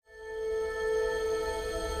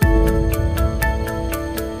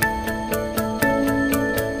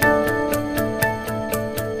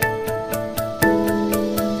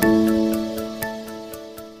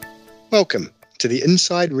Welcome to the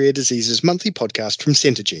Inside Rare Diseases monthly podcast from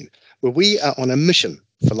CENTOGENE, where we are on a mission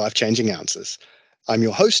for life-changing answers. I'm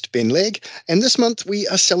your host, Ben Legg, and this month we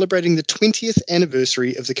are celebrating the 20th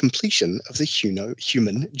anniversary of the completion of the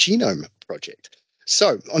Human Genome Project.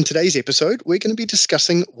 So, on today's episode, we're going to be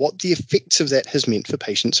discussing what the effects of that has meant for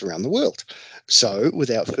patients around the world. So,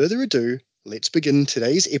 without further ado, let's begin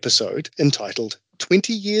today's episode entitled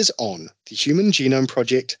 20 Years On, the Human Genome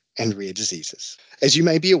Project and Rare Diseases. As you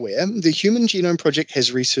may be aware, the Human Genome Project had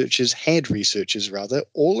researchers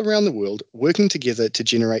all around the world working together to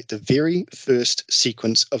generate the very first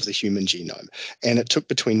sequence of the human genome, and it took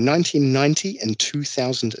between 1990 and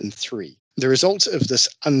 2003. The results of this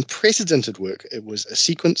unprecedented work, it was a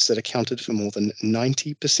sequence that accounted for more than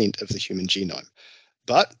 90% of the human genome.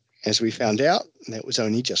 But, as we found out, that was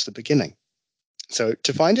only just the beginning. So,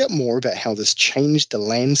 to find out more about how this changed the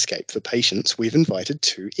landscape for patients, we've invited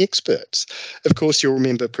two experts. Of course, you'll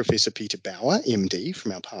remember Professor Peter Bauer, MD,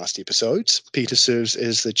 from our past episodes. Peter serves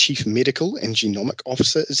as the Chief Medical and Genomic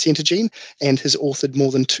Officer at CENTOGENE and has authored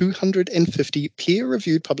more than 250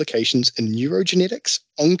 peer-reviewed publications in neurogenetics,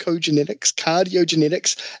 oncogenetics,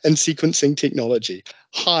 cardiogenetics, and sequencing technology.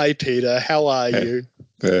 Hi, Peter. How are you?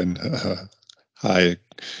 Ben, hi.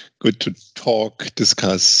 Good to talk,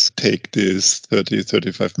 discuss, take this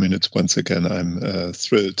 35 minutes. Once again, I'm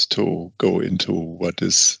thrilled to go into what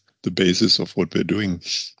is the basis of what we're doing.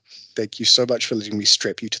 Thank you so much for letting me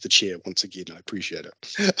strap you to the chair once again. I appreciate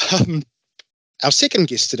it. Our second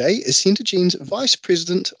guest today is CENTOGENE's Vice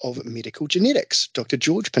President of Medical Genetics, Dr.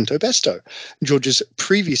 Jorge Pinto Basto. George's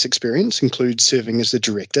previous experience includes serving as the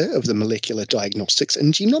Director of the Molecular Diagnostics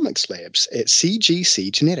and Genomics Labs at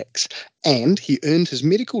CGC Genetics, and he earned his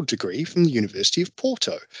medical degree from the University of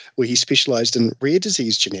Porto, where he specialized in rare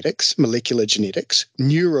disease genetics, molecular genetics,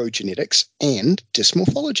 neurogenetics, and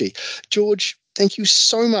dysmorphology. George, thank you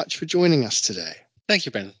so much for joining us today. Thank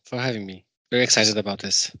you, Ben, for having me. Very excited about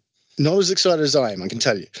this. Not as excited as I am, I can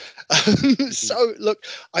tell you. So, look,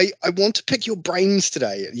 I want to pick your brains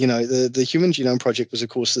today. You know, the Human Genome Project was, of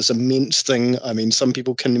course, this immense thing. I mean, some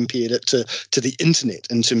people can compare it to the internet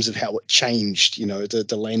in terms of how it changed, you know,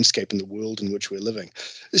 the landscape and the world in which we're living.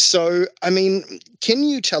 So, I mean, can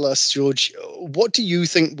you tell us, George, what do you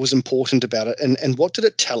think was important about it, and what did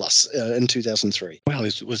it tell us in 2003? Well,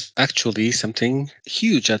 it was actually something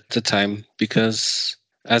huge at the time because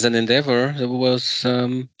as an endeavor, it was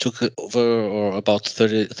took over about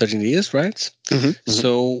 13 years, right? Mm-hmm.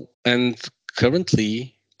 So, and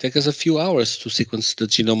currently take us a few hours to sequence the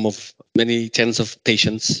genome of many tens of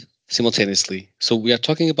patients simultaneously. So we are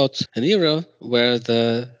talking about an era where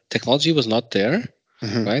the technology was not there,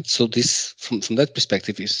 Mm-hmm. right? So this, from that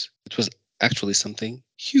perspective, it was actually something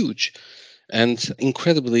huge and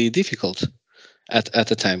incredibly difficult at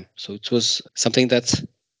the time. So it was something that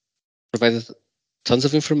provided tons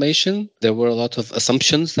of information. There were a lot of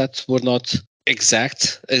assumptions that were not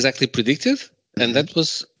exactly predicted. Mm-hmm. And that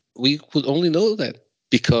was, we could only know that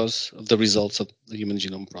because of the results of the Human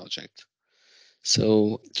Genome Project.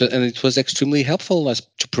 So, and it was extremely helpful as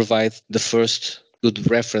to provide the first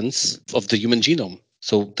good reference of the human genome.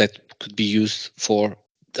 So that could be used for,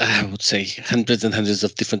 I would say, hundreds and hundreds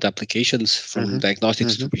of different applications from Mm-hmm.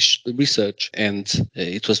 diagnostics Mm-hmm. to research. And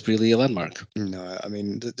it was really a landmark. No, I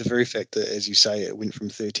mean, the very fact that, as you say, it went from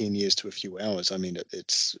 13 years to a few hours, I mean,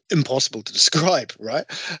 it's impossible to describe, right?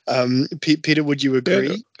 Peter, would you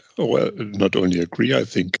agree? Yeah, well, not only agree, I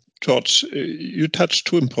think, George, you touched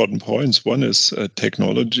two important points. One is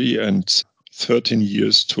technology and 13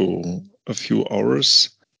 years to a few hours.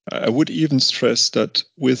 I would even stress that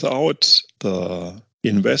without the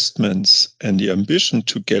investments and the ambition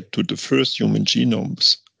to get to the first human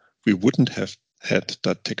genomes, we wouldn't have had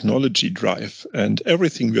that technology drive. And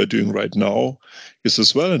everything we are doing right now is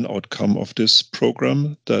as well an outcome of this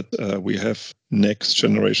program that we have next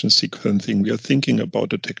generation sequencing. We are thinking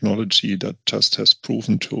about a technology that just has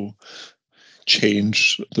proven to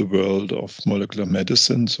change the world of molecular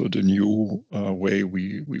medicine. So the new way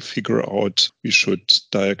we figure out we should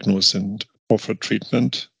diagnose and offer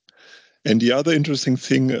treatment. And the other interesting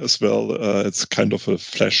thing as well, it's kind of a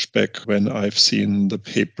flashback when I've seen the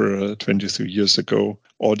paper 23 years ago,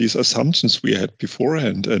 all these assumptions we had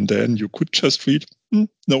beforehand. And then you could just read,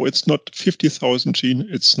 no, it's not 50,000 genes,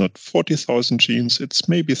 it's not 40,000 genes, it's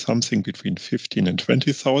maybe something between 15 and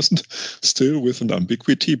 20,000, still with an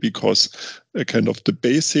ambiguity, because kind of the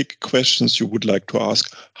basic questions you would like to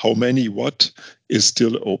ask, how many, what, is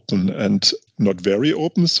still open and not very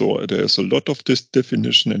open. So there's a lot of this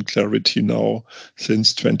definition and clarity now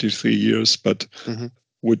since 23 years. But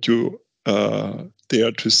would you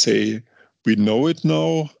dare to say we know it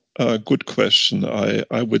now good question.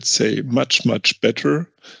 I would say much, much better.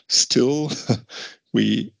 Still,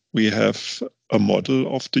 we have a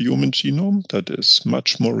model of the human genome that is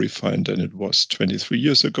much more refined than it was 23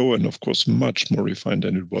 years ago, and of course, much more refined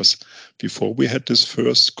than it was before we had this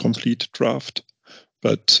first complete draft.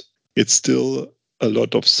 But it's still a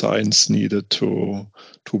lot of science needed to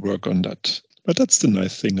work on that. But that's the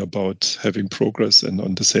nice thing about having progress and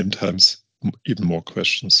on the same time, even more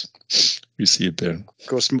questions. We see it there. Of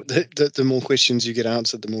course, the more questions you get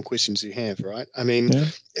answered, the more questions you have, right? I mean,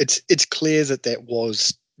 it's clear that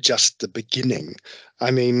was just the beginning. I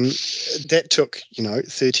mean, that took,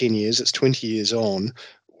 13 years. It's 20 years on.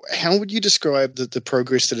 How would you describe the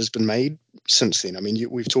progress that has been made since then? I mean,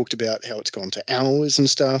 we've talked about how it's gone to hours and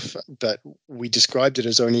stuff, but we described it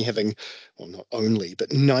as only having, well, not only, but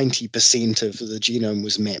 90% of the genome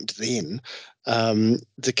was mapped then.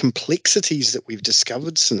 The complexities that we've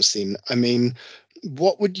discovered since then, I mean,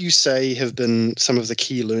 what would you say have been some of the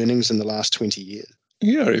key learnings in the last 20 years?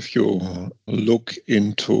 Yeah, if you look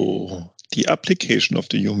into the application of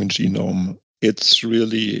the human genome,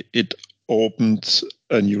 it opened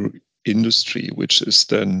a new industry, which is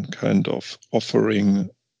then kind of offering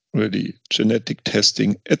really genetic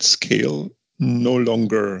testing at scale, no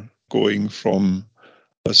longer going from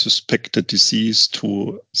a suspected disease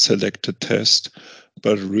to selected test,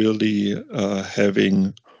 but really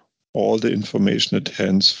having all the information at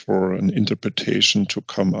hand for an interpretation to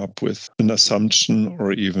come up with an assumption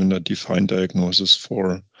or even a defined diagnosis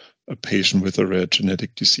for a patient with a rare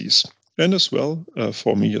genetic disease. And as well,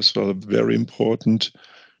 for me as well, very important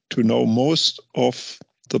to know most of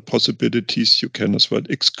the possibilities you can as well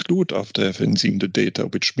exclude after having seen the data,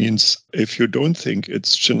 which means if you don't think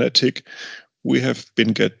it's genetic, we have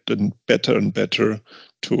been getting better and better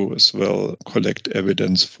to as well collect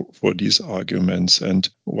evidence for these arguments. And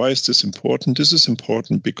why is this important? This is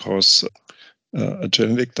important because a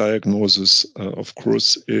genetic diagnosis, of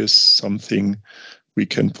course, is something we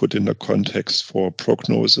can put in a context for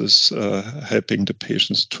prognosis, helping the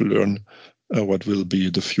patients to learn what will be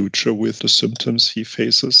the future with the symptoms he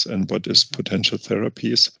faces and what is potential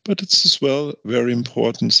therapies. But it's as well very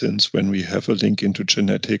important since when we have a link into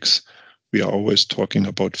genetics, we are always talking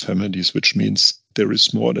about families, which means there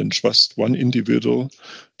is more than just one individual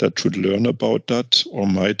that should learn about that or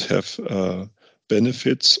might have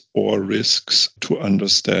benefits or risks to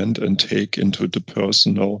understand and take into the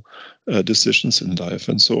personal decisions in life.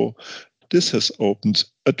 And so this has opened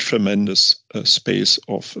a tremendous space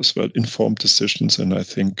of as well informed decisions. And I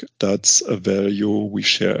think that's a value we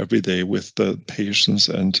share every day with the patients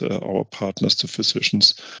and our partners, the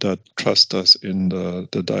physicians that trust us in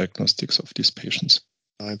the diagnostics of these patients.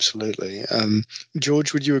 Absolutely.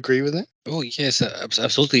 George, would you agree with that? Oh, yes,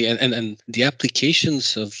 absolutely. And the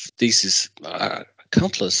applications of this is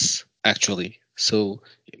countless, actually. So,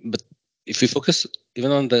 but if we focus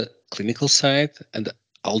even on the clinical side, and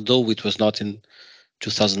although it was not in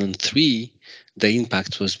 2003, the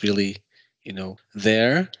impact was really,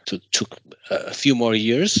 there. It took a few more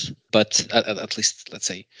years, but at least, let's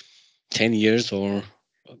say, 10 years or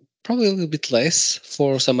probably a little bit less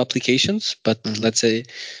for some applications. But let's say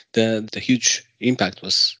the huge impact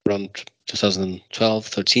was around 2012,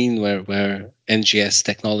 13, where NGS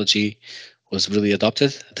technology was really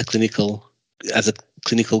adopted as a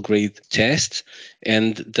clinical grade test,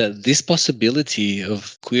 and this possibility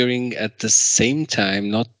of querying at the same time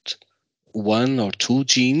not one or two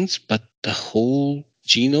genes but the whole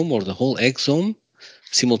genome or the whole exome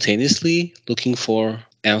simultaneously, looking for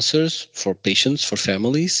answers for patients, for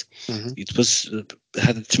families, it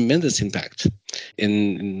had a tremendous impact,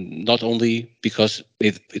 in not only because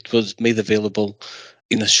it was made available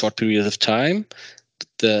in a short period of time,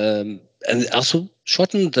 and also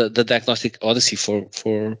shortened the diagnostic odyssey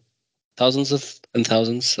for thousands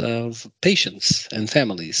of patients and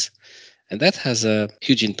families. And that has a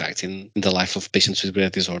huge impact in the life of patients with rare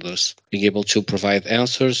disorders. Being able to provide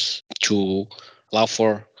answers, to allow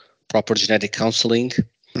for proper genetic counseling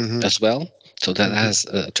as well. So that has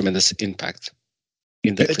a tremendous impact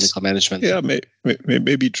in the clinical management. Yeah,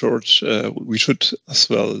 maybe George, we should as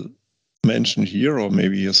well mention here, or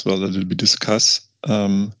maybe as well a little bit discuss.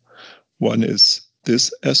 One is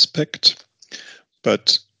this aspect,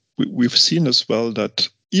 but we've seen as well that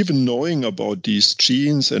even knowing about these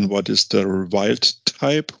genes and what is the wild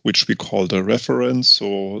type, which we call the reference,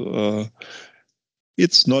 so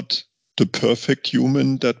it's not the perfect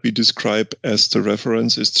human that we describe as the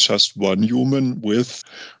reference. It's just one human with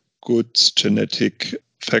good genetic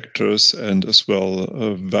factors and as well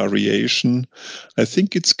variation. I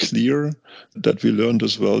think it's clear that we learned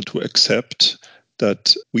as well to accept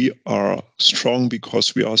that we are strong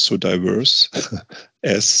because we are so diverse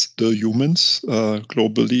as the humans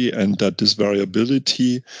globally, and that this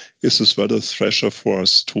variability is as well a treasure for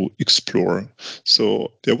us to explore.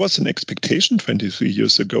 So there was an expectation 23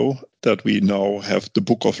 years ago that we now have the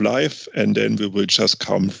book of life, and then we will just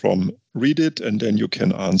come from read it, and then you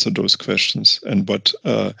can answer those questions. And what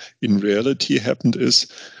in reality happened is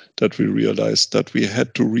that we realized that we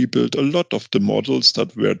had to rebuild a lot of the models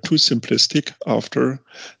that were too simplistic after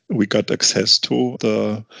we got access to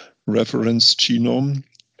the reference genome.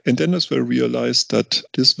 And then as we realized that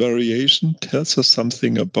this variation tells us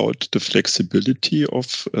something about the flexibility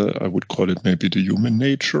of, I would call it maybe the human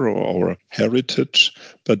nature or our heritage,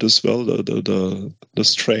 but as well the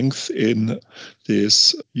strength in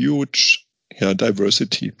this huge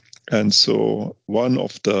diversity. And so one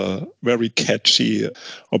of the very catchy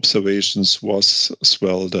observations was as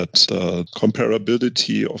well that the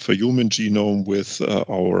comparability of a human genome with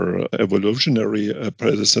our evolutionary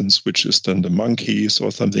predecessors, which is then the monkeys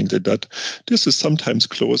or something like that, this is sometimes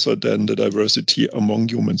closer than the diversity among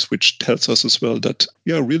humans, which tells us as well that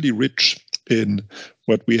we are really rich in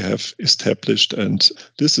what we have established. And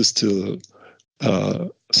this is still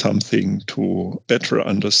something to better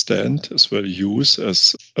understand, as well use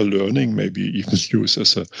as a learning, maybe even use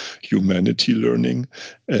as a humanity learning,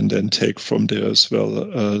 and then take from there as well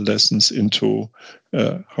lessons into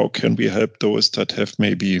how can we help those that have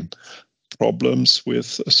maybe problems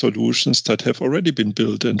with solutions that have already been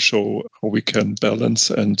built, and show how we can balance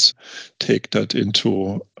and take that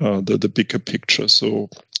into the bigger picture. So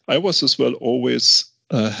I was as well always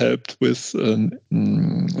helped with an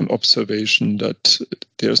observation that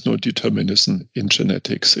there's no determinism in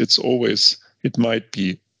genetics. It might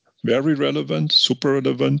be very relevant, super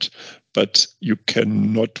relevant, but you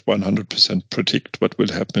cannot 100% predict what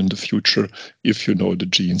will happen in the future if you know the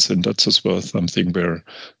genes. And that's as well something where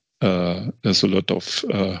there's a lot of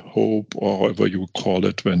hope, or however you call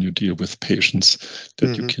it, when you deal with patients,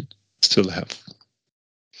 that you can still have.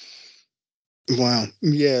 Wow.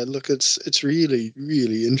 Yeah, look, it's really,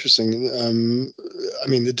 really interesting. I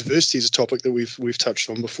mean, the diversity is a topic that we've touched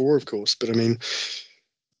on before, of course, but I mean,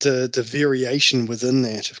 the variation within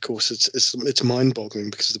that, of course, it's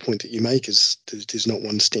mind-boggling, because the point that you make is there's not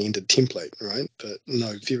one standard template, right? But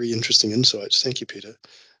no, very interesting insights. Thank you, Peter.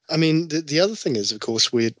 I mean, the other thing is, of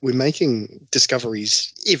course, we're making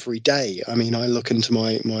discoveries every day. I mean, I look into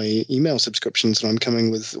my email subscriptions, and I'm coming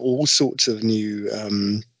with all sorts of new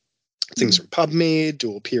things from PubMed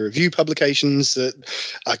or peer review publications that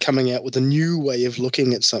are coming out with a new way of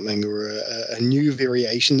looking at something, or a new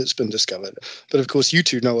variation that's been discovered. But of course, you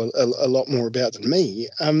two know a lot more about than me.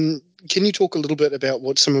 Can you talk a little bit about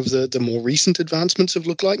what some of the more recent advancements have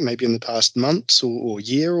looked like, maybe in the past months or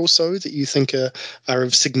year or so, that you think are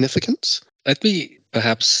of significance? Let me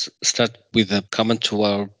perhaps start with a comment to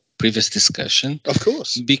our previous discussion. Of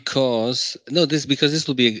course. Because this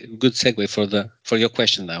will be a good segue for your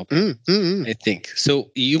question now. I think.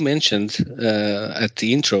 So you mentioned at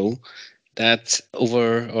the intro that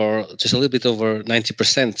just a little bit over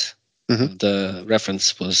 90% of the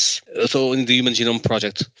reference was, so in the Human Genome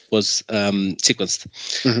Project, was sequenced.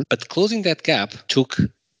 But closing that gap took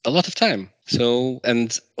a lot of time. So,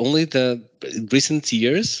 and only the recent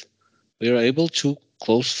years we are able to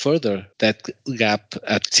close further that gap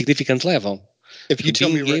at significant level. If you tell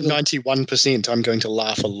me we're at 91%, I'm going to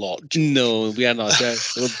laugh a lot. No, we are not.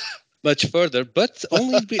 We're much further, but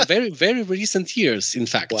only very, very recent years, in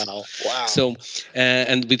fact. Wow. So,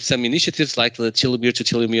 and with some initiatives like the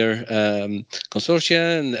telomere-to-telomere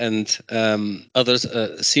consortia and others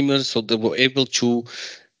similar, so they were able to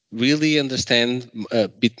really understand a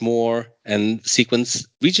bit more and sequence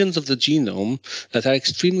regions of the genome that are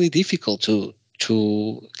extremely difficult to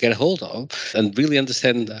get a hold of, and really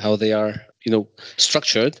understand how they are,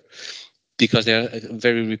 structured, because they are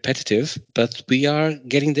very repetitive. But we are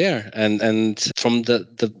getting there, and from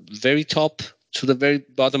the very top to the very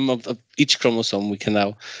bottom of each chromosome, we can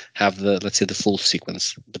now have the full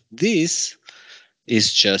sequence. But this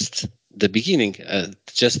is just the beginning,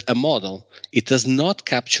 just a model. It does not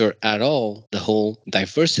capture at all the whole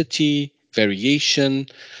diversity, variation,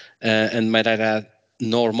 and might I add,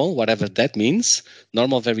 normal, whatever that means,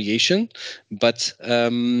 normal variation, but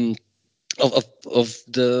of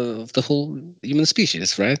the whole human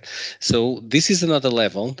species, right? So this is another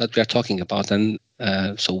level that we are talking about, and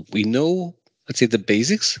so we know, let's say, the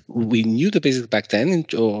basics. We knew the basics back then,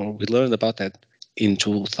 or we learned about that in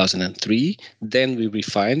 2003. Then we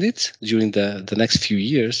refined it during the next few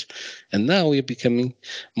years, and now we are becoming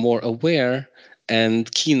more aware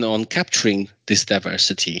and keen on capturing this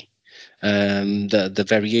diversity, the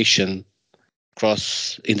variation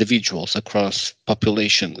across individuals, across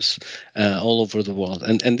populations, all over the world.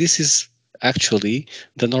 And this is actually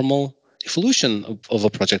the normal evolution of a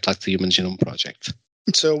project like the Human Genome Project.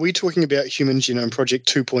 So are we talking about Human Genome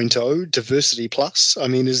Project 2.0, Diversity Plus? I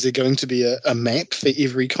mean, is there going to be a map for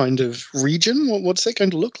every kind of region? What's that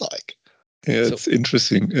going to look like? Yeah, it's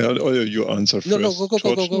interesting. You answer first. No,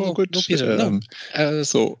 go, Good. No, Peter,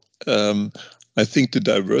 no. I think the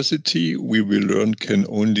diversity we will learn can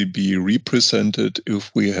only be represented if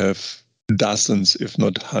we have dozens, if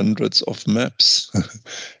not hundreds of maps.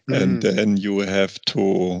 And then you have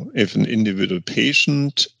to, if an individual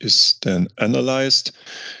patient is then analyzed,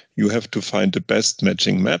 you have to find the best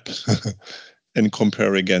matching map and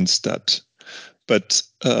compare against that. But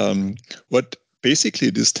what basically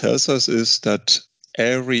this tells us is that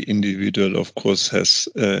every individual, of course, has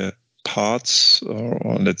parts, or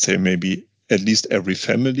let's say maybe at least every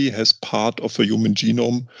family has part of a human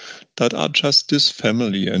genome that are just this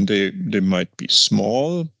family, and they might be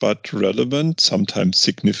small but relevant, sometimes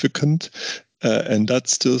significant, and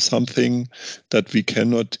that's still something that we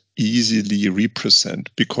cannot easily represent,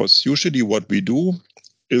 because usually what we do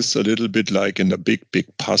is a little bit like in a big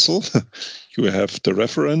puzzle. You have the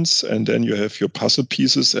reference, and then you have your puzzle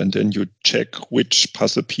pieces, and then you check which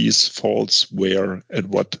puzzle piece falls where at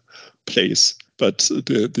what place. But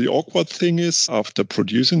the awkward thing is, after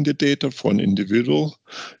producing the data for an individual,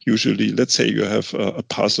 usually, let's say you have a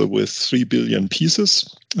puzzle with 3 billion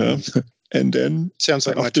pieces, and then sounds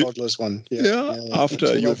like my toddler's one.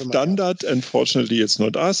 After you've done that, unfortunately, it's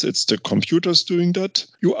not us; it's the computers doing that.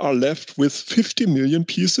 You are left with 50 million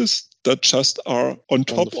pieces that just are on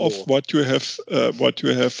top of what you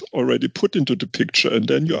have already put into the picture, and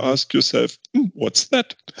then you ask yourself, "What's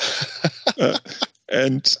that?"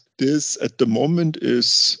 And this, at the moment,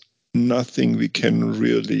 is nothing we can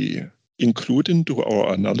really include into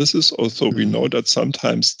our analysis, although we know that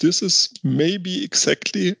sometimes this is maybe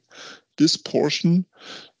exactly this portion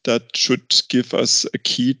that should give us a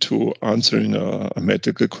key to answering a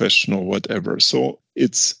medical question or whatever. So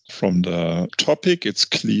it's from the topic, it's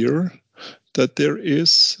clear that there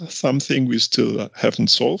is something we still haven't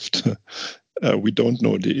solved. We don't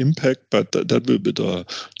know the impact, but that will be the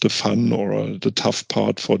fun or the tough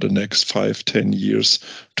part for the next 5-10 years,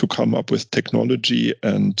 to come up with technology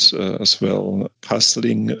and as well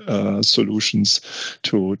puzzling solutions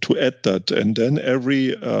to add that. And then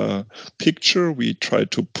every picture we try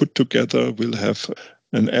to put together will have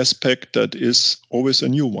an aspect that is always a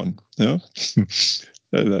new one. Yeah.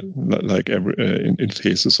 Like in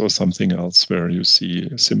phases or something else where you see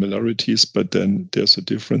similarities, but then there's a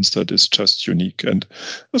difference that is just unique. And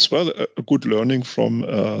as well, a good learning from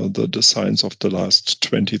the science of the last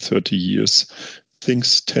 20-30 years.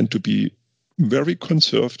 Things tend to be very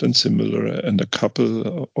conserved and similar, and a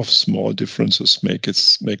couple of small differences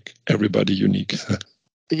make everybody unique.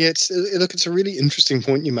 Yeah, it's a really interesting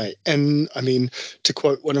point you make. And I mean, to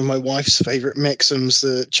quote one of my wife's favorite maxims,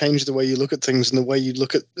 change the way you look at things, and the way you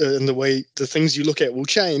look at and the way the things you look at will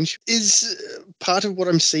change, is part of what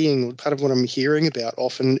I'm seeing, part of what I'm hearing about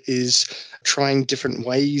often is trying different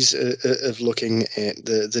ways of looking at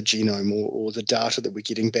the genome or the data that we're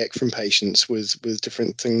getting back from patients with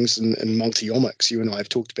different things and multi-omics. You and I have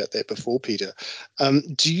talked about that before, Peter.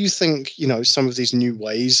 Do you think, some of these new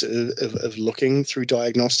ways of looking through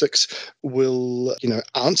diagnostics will,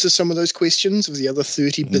 answer some of those questions of the other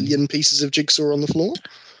 30 billion pieces of jigsaw on the floor?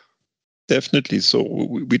 Definitely. So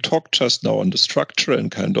we talked just now on the structure and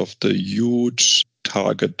kind of the huge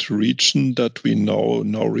target region that we now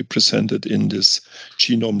represented in this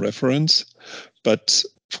genome reference. But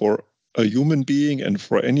for a human being and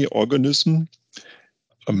for any organism,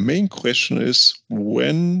 a main question is,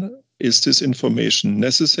 when is this information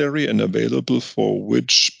necessary and available for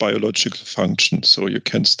which biological function? So you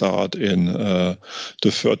can start in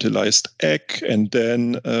the fertilized egg, and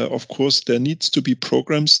then, of course, there needs to be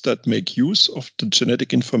programs that make use of the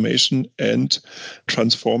genetic information and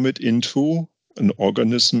transform it into an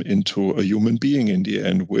organism, into a human being in the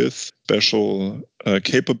end, with special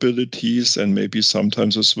capabilities and maybe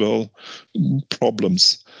sometimes as well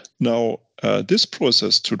problems. Now, this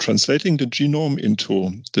process to translating the genome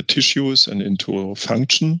into the tissues and into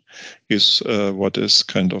function is what is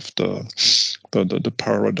kind of the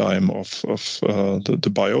paradigm of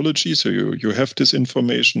the biology. So you have this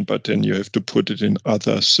information, but then you have to put it in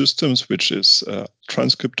other systems, which is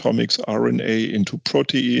transcriptomics, RNA into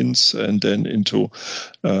proteins, and then into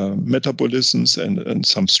metabolisms and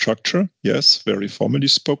some structure. Yes, very formally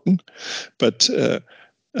spoken. But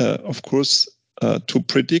of course, to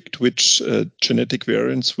predict which genetic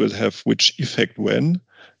variants will have which effect when,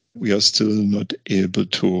 we are still not able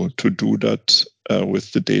to do that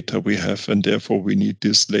with the data we have, and therefore we need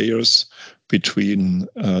these layers between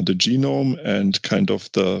the genome and kind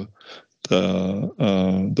of the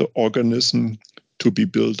organism to be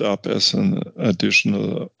built up as an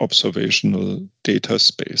additional observational data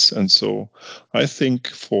space. And so I think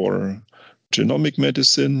for genomic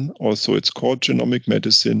medicine, also it's called genomic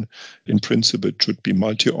medicine, in principle it should be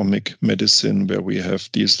multi-omic medicine, where we have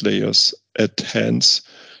these layers at hand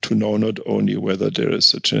to know not only whether there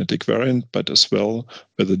is a genetic variant, but as well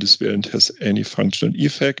whether this variant has any functional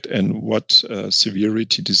effect and what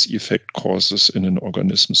severity this effect causes in an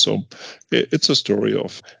organism. So it's a story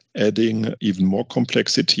of adding even more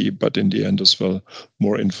complexity, but in the end as well,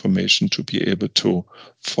 more information to be able to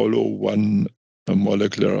follow one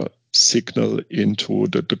molecular signal into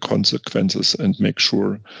the consequences and make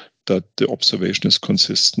sure that the observation is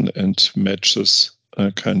consistent and matches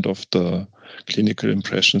kind of the clinical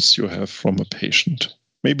impressions you have from a patient.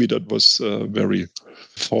 Maybe that was very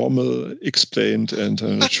formal explained, and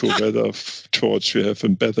I'm not sure whether, George, you have a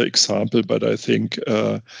better example, but I think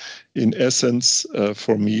in essence,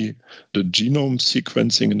 for me, the genome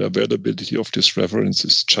sequencing and availability of this reference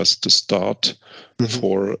is just the start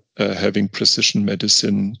for having precision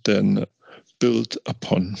medicine then built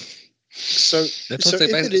upon. So that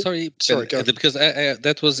was because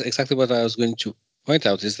that was exactly what I was going to point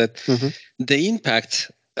out, is that the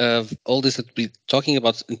impact of all this that we're talking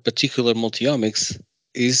about, in particular multiomics,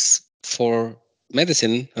 is for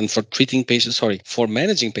medicine and for treating patients, for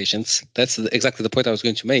managing patients. That's exactly the point I was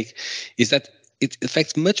going to make, is that it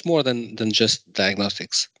affects much more than just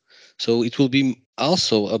diagnostics. So it will be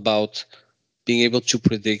also about being able to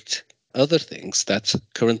predict other things that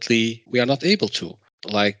currently we are not able to,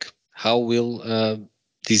 like how will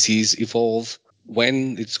disease evolve,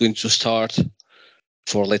 when it's going to start,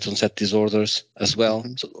 for late onset disorders as well.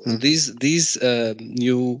 So these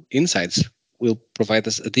new insights will provide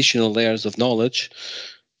us additional layers of knowledge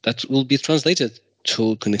that will be translated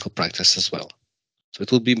to clinical practice as well. So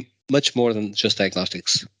it will be much more than just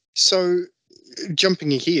diagnostics. So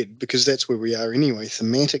jumping ahead, because that's where we are anyway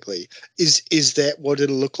thematically, is that what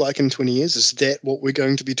it'll look like in 20 years? Is that what we're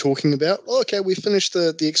going to be talking about? Okay, we've finished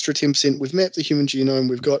the extra 10%, we've mapped the human genome,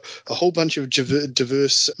 we've got a whole bunch of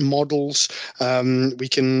diverse models, we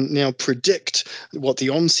can now predict what the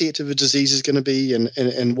onset of a disease is going to be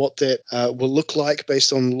and what that will look like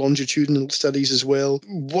based on longitudinal studies as well.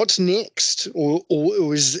 What's next? Or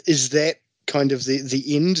is that kind of the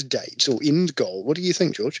end date or end goal? What do you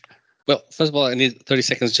think, George? Well, first of all, I need 30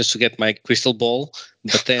 seconds just to get my crystal ball,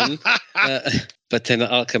 but then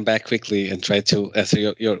I'll come back quickly and try to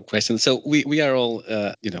answer your question. So we are all,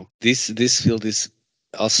 this field is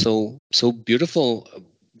also so beautiful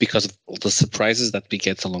because of all the surprises that we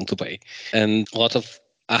get along the way, and a lot of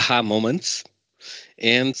aha moments,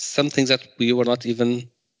 and some things that we were not even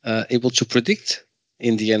able to predict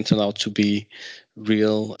in the end turn out to be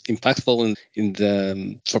real impactful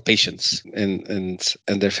for patients and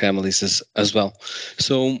their families as well.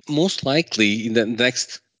 So most likely in the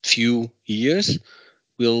next few years,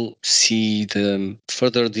 we'll see the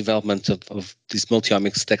further development of this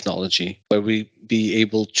multiomics technology, where we be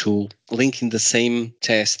able to link in the same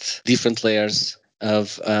test different layers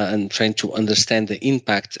of and trying to understand the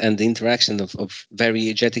impact and the interaction of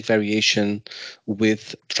genetic variation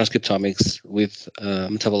with transcriptomics, with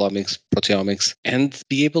metabolomics, proteomics, and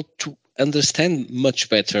be able to understand much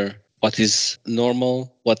better what is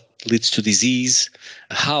normal, what leads to disease,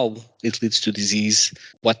 how it leads to disease,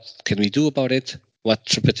 what can we do about it, what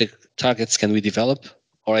therapeutic targets can we develop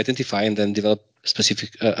or identify, and then develop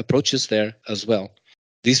specific approaches there as well.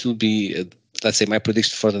 This will be let's say my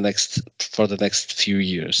prediction for the next few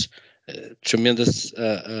years. Tremendous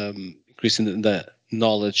increase in the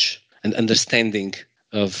knowledge and understanding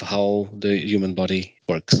of how the human body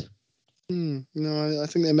works. No, I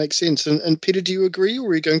think that makes sense. And Peter, do you agree, or are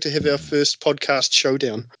we going to have our first podcast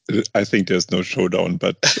showdown? I think there's no showdown,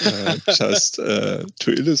 but just to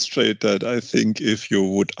illustrate that, I think if you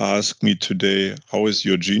would ask me today, how is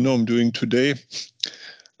your genome doing today?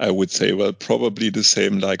 I would say, well, probably the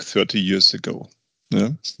same like 30 years ago. Yeah?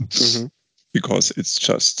 Because it's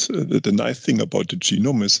just the nice thing about the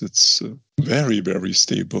genome is it's very, very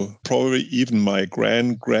stable. Probably even my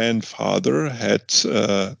grandfather had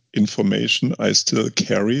information I still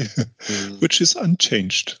carry, which is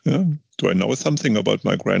unchanged. Yeah? Do I know something about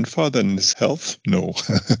my grandfather and his health? No.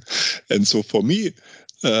 And so for me,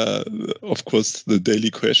 of course, the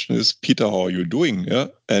daily question is, Peter, how are you doing? Yeah,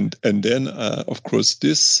 and then, of course,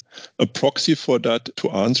 a proxy for that to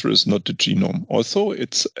answer is not the genome. Also,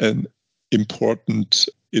 it's an important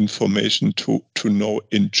information to know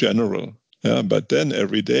in general. But then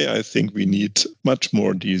every day, I think we need much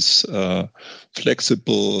more these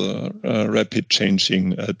flexible, rapid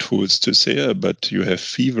changing tools to say, but you have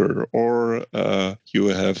fever, or you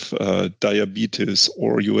have diabetes,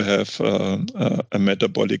 or you have a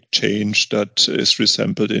metabolic change that is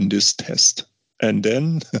resembled in this test. And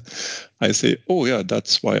then I say, oh, yeah,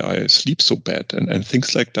 that's why I sleep so bad, and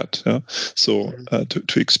things like that. Yeah? So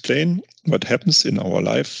to explain what happens in our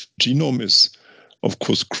life, genome is, of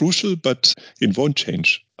course, crucial, but it won't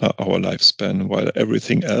change our lifespan, while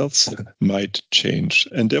everything else might change.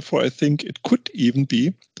 And therefore, I think it could even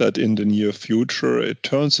be that in the near future, it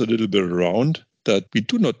turns a little bit around, that we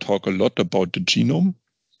do not talk a lot about the genome,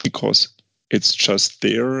 because it's just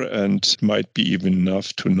there and might be even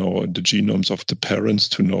enough to know the genomes of the parents,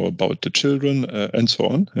 to know about the children, and so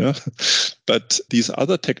on. Yeah? But these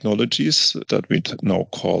other technologies that we now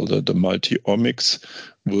call the multi-omics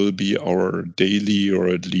will be our daily, or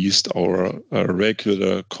at least our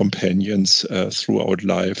regular companions throughout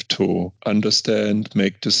life to understand,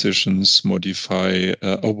 make decisions, modify,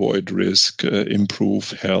 avoid risk,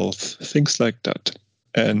 improve health, things like that.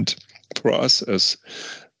 And for us as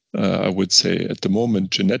I would say at the moment,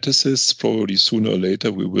 geneticists, probably sooner or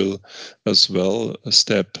later we will as well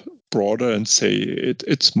step broader and say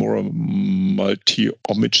it's more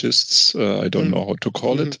multi-omicists. I don't know how to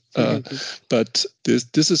call it, but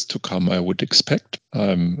this is to come, I would expect.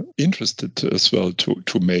 I'm interested as well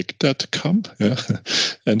to make that come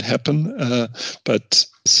and happen. But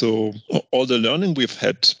so all the learning we've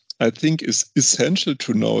had, I think, is essential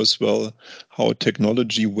to know as well how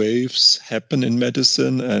technology waves happen in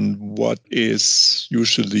medicine and what is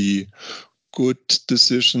usually good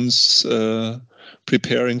decisions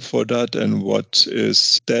preparing for that, and what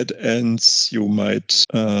is dead ends you might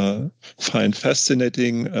find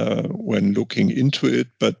fascinating when looking into it,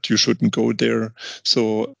 but you shouldn't go there.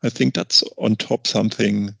 So I think that's on top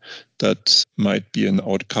something that might be an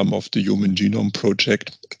outcome of the Human Genome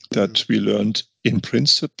Project, that we learned in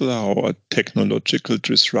principle how a technological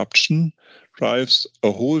disruption drives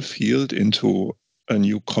a whole field into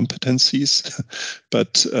new competencies,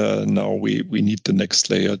 but now we need the next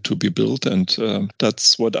layer to be built, and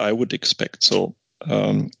that's what I would expect. So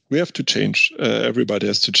we have to change. Everybody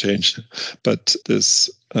has to change, but this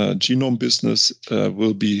genome business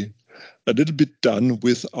will be a little bit done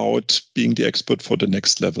without being the expert for the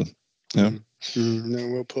next level. Yeah. No,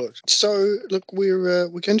 well put. So, look, we're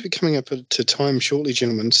going to be coming up to time shortly,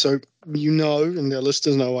 gentlemen. So, and our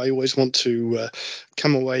listeners know, I always want to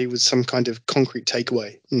come away with some kind of concrete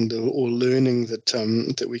takeaway or learning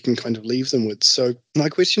that we can kind of leave them with. So, my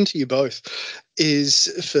question to you both is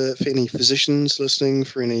for any physicians listening,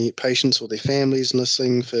 for any patients or their families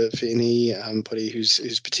listening, for anybody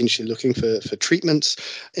who's potentially looking for treatments,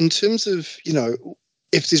 in terms of,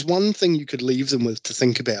 if there's one thing you could leave them with to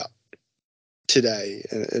think about today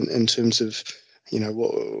in terms of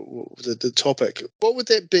what the topic, what would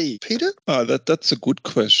that be, Peter? That's a good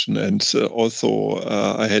question. And also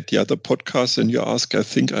I had the other podcast, and you ask, I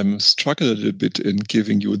think I'm struggling a little bit in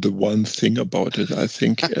giving you the one thing about it. I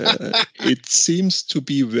think it seems to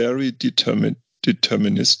be very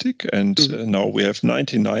deterministic, and now we have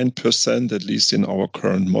 99%, at least in our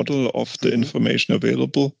current model, of the information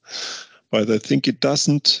available, but I think it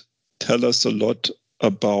doesn't tell us a lot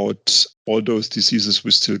about all those diseases we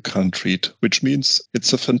still can't treat, which means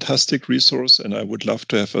it's a fantastic resource, and I would love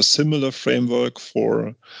to have a similar framework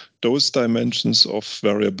for those dimensions of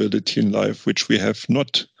variability in life which we have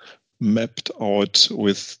not mapped out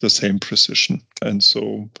with the same precision. And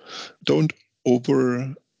so don't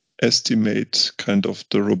overestimate kind of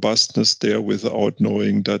the robustness there without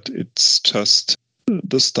knowing that it's just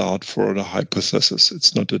the start for the hypothesis.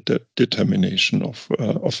 It's not a determination of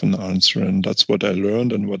an answer, and that's what I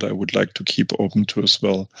learned and what I would like to keep open to as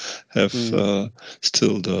well. Have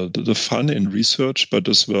still the fun in research, but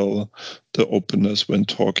as well the openness when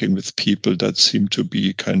talking with people that seem to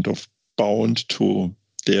be kind of bound to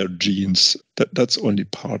their genes. That's only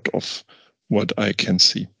part of what I can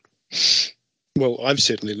see. Well, I've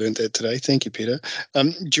certainly learned that today. Thank you, Peter.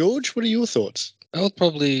 George, what are your thoughts? I would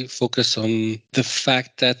probably focus on the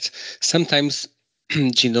fact that sometimes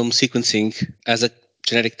genome sequencing as a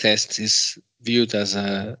genetic test is viewed as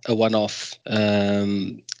a one-off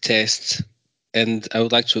test. And I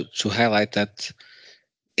would like to highlight that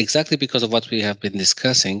exactly because of what we have been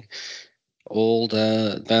discussing, all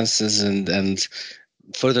the advances and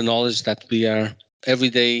further knowledge that we are every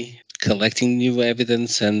day collecting new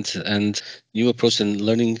evidence and new approach and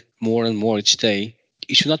learning more and more each day,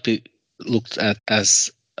 it should not be looked at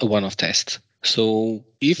as a one-off test. So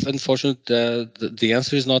if unfortunately the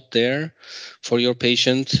answer is not there for your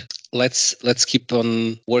patient, let's keep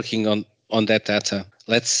on working on that data.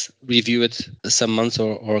 Let's review it some months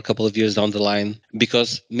or a couple of years down the line,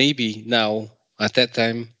 because maybe now at that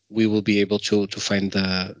time we will be able to find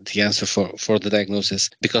the answer for the diagnosis,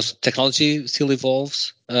 because technology still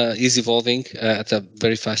is evolving at a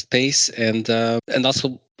very fast pace, and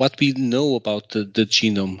also what we know about the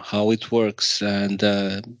genome, how it works, and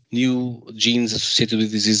new genes associated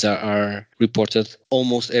with disease are reported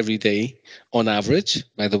almost every day on average,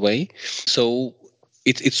 by the way. So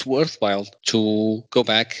it's worthwhile to go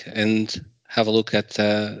back and have a look at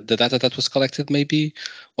the data that was collected maybe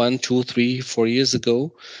 1, 2, 3, 4 years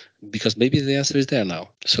ago, because maybe the answer is there now.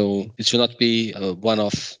 So it should not be a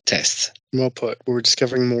one-off test. Well put. We're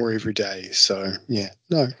discovering more every day. So, yeah.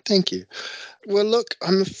 No, thank you. Well, look,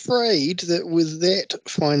 I'm afraid that with that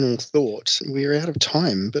final thought, we're out of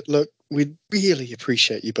time. But look, we really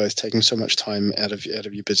appreciate you both taking so much time out of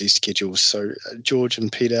your busy schedules. So, George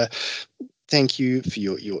and Peter, thank you for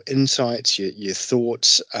your insights, your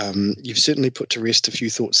thoughts. You've certainly put to rest a few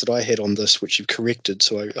thoughts that I had on this, which you've corrected.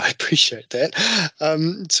 So I appreciate that.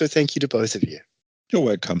 So thank you to both of you. You're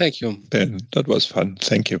welcome. Thank you, Ben. That was fun.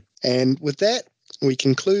 Thank you. And with that, we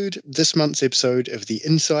conclude this month's episode of the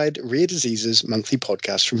Inside Rare Diseases monthly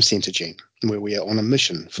podcast from CENTOGENE, where we are on a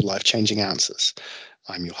mission for life-changing answers.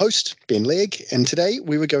 I'm your host, Ben Legg, and today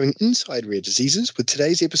we were going inside rare diseases with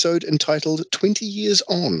today's episode entitled 20 Years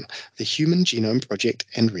On, the Human Genome Project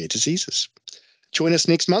and Rare Diseases. Join us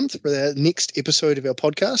next month for the next episode of our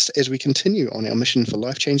podcast as we continue on our mission for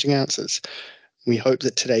life-changing answers. We hope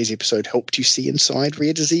that today's episode helped you see inside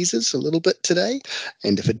rare diseases a little bit today.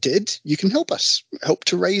 And if it did, you can help us. Help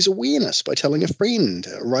to raise awareness by telling a friend,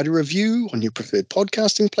 write a review on your preferred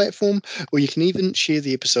podcasting platform, or you can even share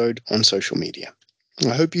the episode on social media.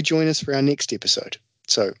 I hope you join us for our next episode.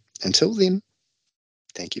 So until then,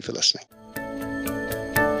 thank you for listening.